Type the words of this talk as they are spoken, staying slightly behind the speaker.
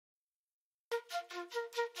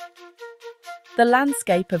The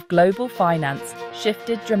landscape of global finance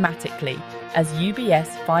shifted dramatically as UBS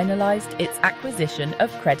finalized its acquisition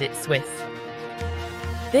of Credit Suisse.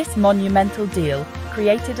 This monumental deal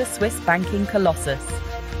created a Swiss banking colossus.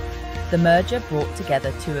 The merger brought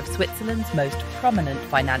together two of Switzerland's most prominent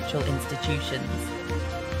financial institutions.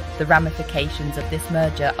 The ramifications of this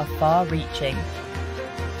merger are far-reaching.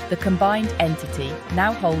 The combined entity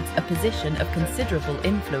now holds a position of considerable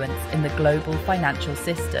influence in the global financial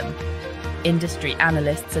system. Industry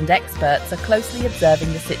analysts and experts are closely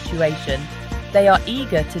observing the situation. They are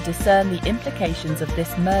eager to discern the implications of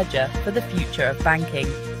this merger for the future of banking.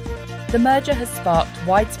 The merger has sparked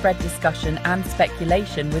widespread discussion and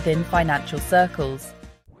speculation within financial circles.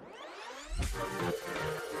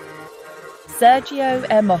 Sergio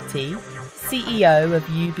Ermotti, CEO of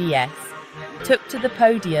UBS, took to the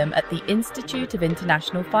podium at the Institute of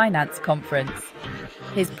International Finance conference.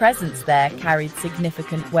 His presence there carried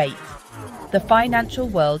significant weight. The financial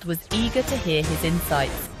world was eager to hear his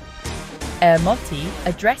insights. Ermotti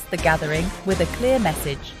addressed the gathering with a clear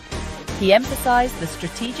message. He emphasized the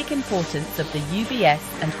strategic importance of the UBS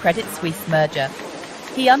and Credit Suisse merger.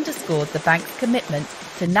 He underscored the bank's commitment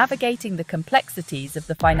to navigating the complexities of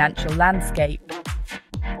the financial landscape.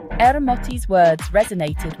 Ermotti's words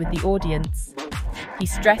resonated with the audience. He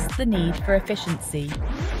stressed the need for efficiency.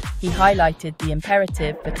 He highlighted the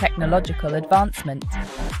imperative for technological advancement.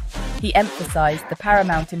 He emphasized the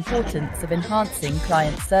paramount importance of enhancing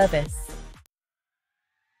client service.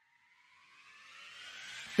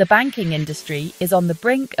 The banking industry is on the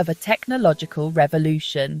brink of a technological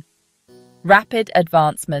revolution. Rapid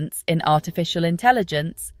advancements in artificial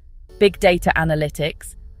intelligence, big data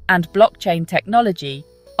analytics, and blockchain technology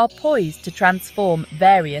are poised to transform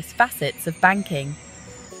various facets of banking.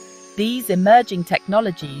 These emerging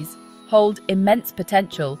technologies hold immense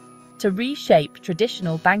potential to reshape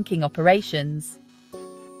traditional banking operations.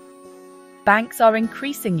 Banks are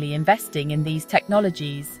increasingly investing in these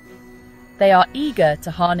technologies. They are eager to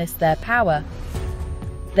harness their power.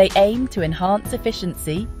 They aim to enhance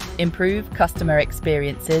efficiency, improve customer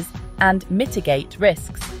experiences, and mitigate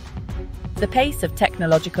risks. The pace of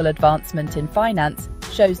technological advancement in finance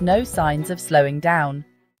shows no signs of slowing down.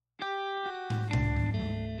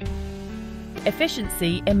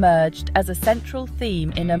 Efficiency emerged as a central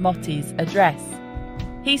theme in Ermotti's address.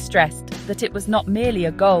 He stressed that it was not merely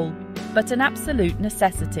a goal, but an absolute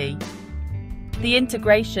necessity. The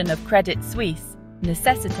integration of Credit Suisse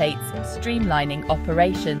necessitates streamlining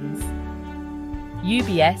operations.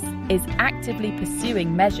 UBS is actively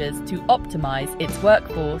pursuing measures to optimize its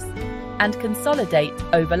workforce and consolidate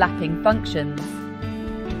overlapping functions.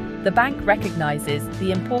 The bank recognizes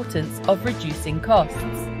the importance of reducing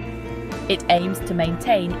costs. It aims to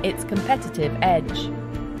maintain its competitive edge.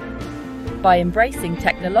 By embracing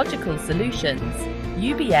technological solutions,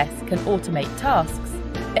 UBS can automate tasks,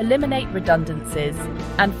 eliminate redundancies,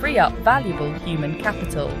 and free up valuable human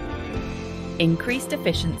capital. Increased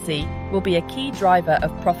efficiency will be a key driver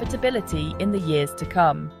of profitability in the years to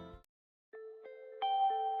come.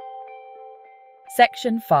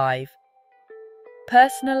 Section 5.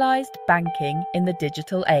 Personalized banking in the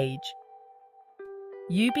digital age.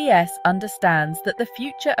 UBS understands that the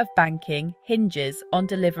future of banking hinges on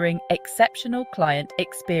delivering exceptional client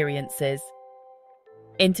experiences.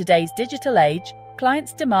 In today's digital age,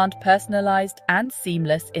 clients demand personalized and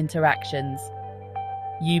seamless interactions.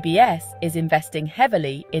 UBS is investing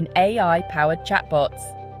heavily in AI-powered chatbots.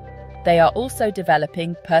 They are also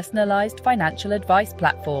developing personalized financial advice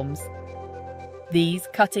platforms. These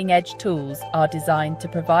cutting-edge tools are designed to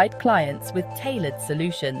provide clients with tailored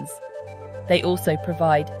solutions. They also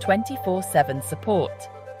provide 24/7 support.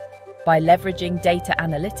 By leveraging data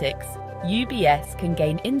analytics, UBS can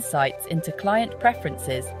gain insights into client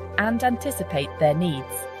preferences and anticipate their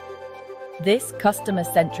needs. This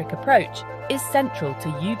customer-centric approach is central to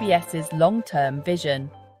UBS's long-term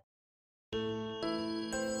vision.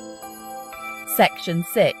 Section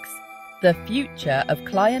 6. The future of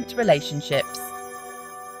client relationships.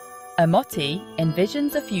 Ermotti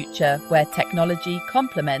envisions a future where technology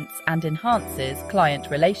complements and enhances client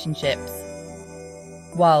relationships.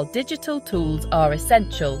 While digital tools are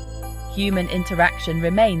essential, human interaction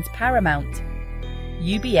remains paramount.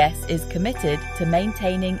 UBS is committed to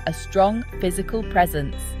maintaining a strong physical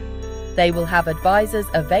presence. They will have advisors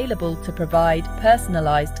available to provide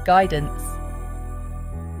personalized guidance.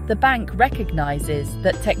 The bank recognizes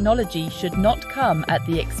that technology should not come at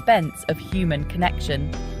the expense of human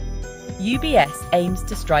connection. UBS aims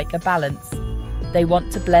to strike a balance. They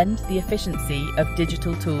want to blend the efficiency of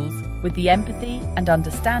digital tools with the empathy and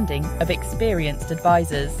understanding of experienced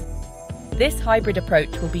advisors. This hybrid approach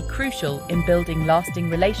will be crucial in building lasting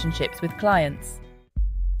relationships with clients.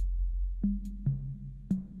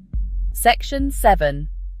 Section 7.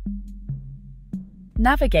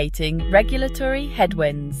 Navigating regulatory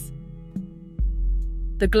headwinds.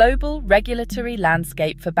 The global regulatory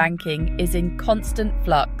landscape for banking is in constant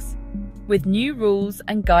flux, with new rules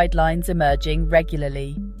and guidelines emerging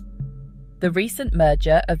regularly. The recent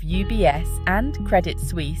merger of UBS and Credit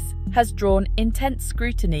Suisse has drawn intense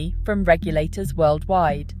scrutiny from regulators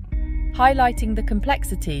worldwide, highlighting the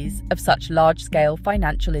complexities of such large-scale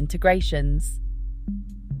financial integrations.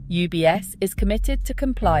 UBS is committed to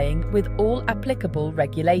complying with all applicable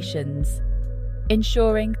regulations,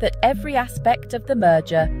 ensuring that every aspect of the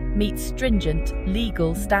merger meets stringent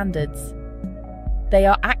legal standards. They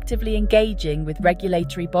are actively engaging with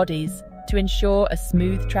regulatory bodies to ensure a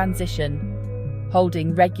smooth transition,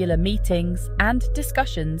 holding regular meetings and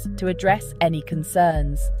discussions to address any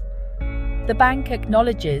concerns. The bank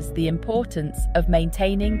acknowledges the importance of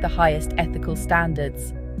maintaining the highest ethical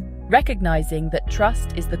standards, recognizing that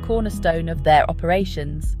trust is the cornerstone of their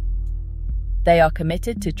operations. They are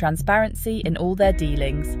committed to transparency in all their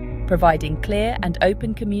dealings, providing clear and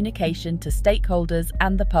open communication to stakeholders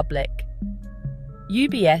and the public.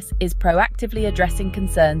 UBS is proactively addressing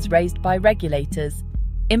concerns raised by regulators,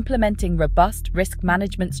 implementing robust risk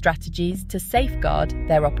management strategies to safeguard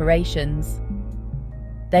their operations.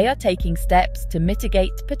 They are taking steps to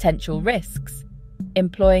mitigate potential risks,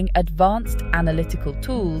 employing advanced analytical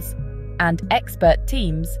tools and expert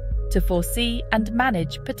teams to foresee and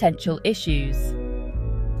manage potential issues.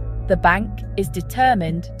 The bank is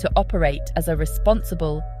determined to operate as a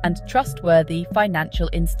responsible and trustworthy financial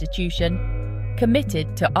institution,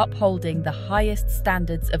 committed to upholding the highest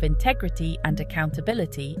standards of integrity and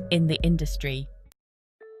accountability in the industry.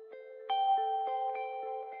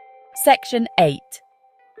 Section 8.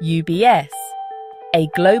 UBS, a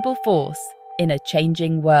global force in a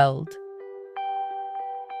changing world.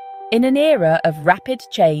 In an era of rapid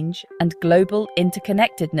change and global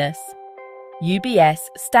interconnectedness, UBS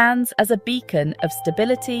stands as a beacon of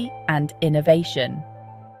stability and innovation.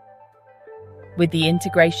 With the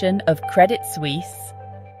integration of Credit Suisse,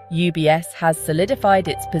 UBS has solidified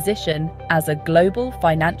its position as a global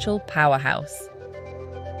financial powerhouse.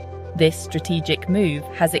 This strategic move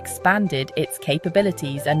has expanded its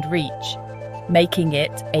capabilities and reach, making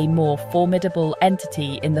it a more formidable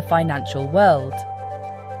entity in the financial world.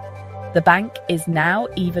 The bank is now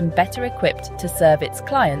even better equipped to serve its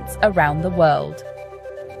clients around the world.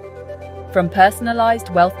 From personalized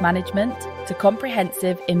wealth management to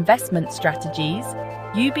comprehensive investment strategies,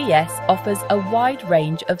 UBS offers a wide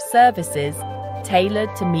range of services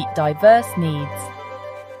tailored to meet diverse needs.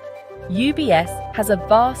 UBS has a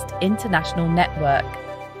vast international network.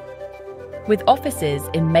 With offices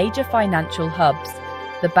in major financial hubs,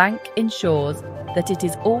 the bank ensures that it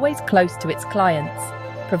is always close to its clients,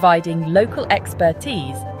 providing local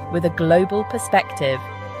expertise with a global perspective.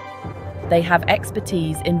 They have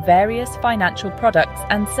expertise in various financial products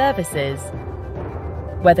and services.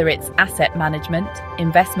 Whether it's asset management,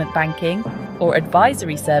 investment banking, or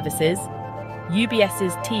advisory services,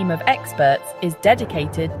 UBS's team of experts is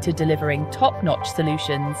dedicated to delivering top-notch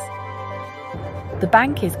solutions. The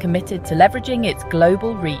bank is committed to leveraging its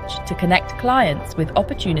global reach to connect clients with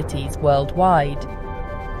opportunities worldwide.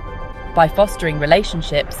 By fostering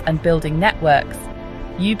relationships and building networks,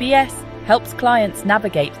 UBS helps clients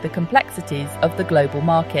navigate the complexities of the global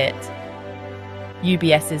market.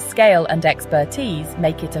 UBS's scale and expertise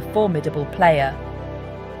make it a formidable player.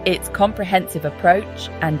 Its comprehensive approach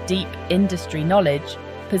and deep industry knowledge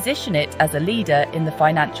position it as a leader in the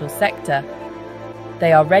financial sector.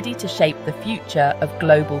 They are ready to shape the future of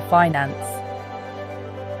global finance.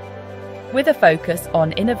 With a focus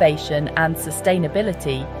on innovation and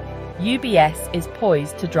sustainability, UBS is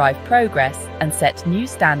poised to drive progress and set new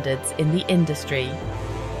standards in the industry.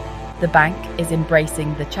 The bank is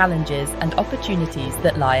embracing the challenges and opportunities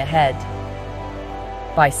that lie ahead.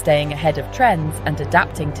 By staying ahead of trends and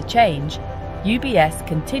adapting to change, UBS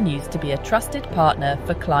continues to be a trusted partner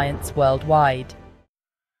for clients worldwide.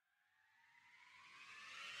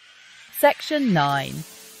 Section 9.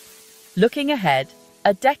 Looking ahead,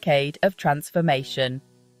 a decade of transformation.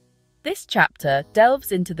 This chapter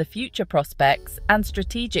delves into the future prospects and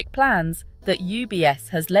strategic plans that UBS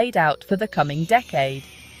has laid out for the coming decade.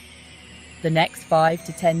 The next 5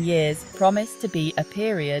 to 10 years promise to be a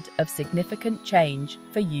period of significant change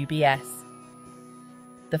for UBS.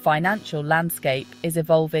 The financial landscape is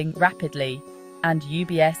evolving rapidly, and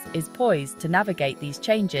UBS is poised to navigate these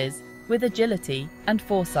changes with agility and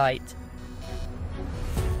foresight.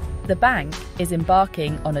 The bank is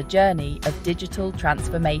embarking on a journey of digital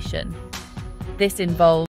transformation. This involves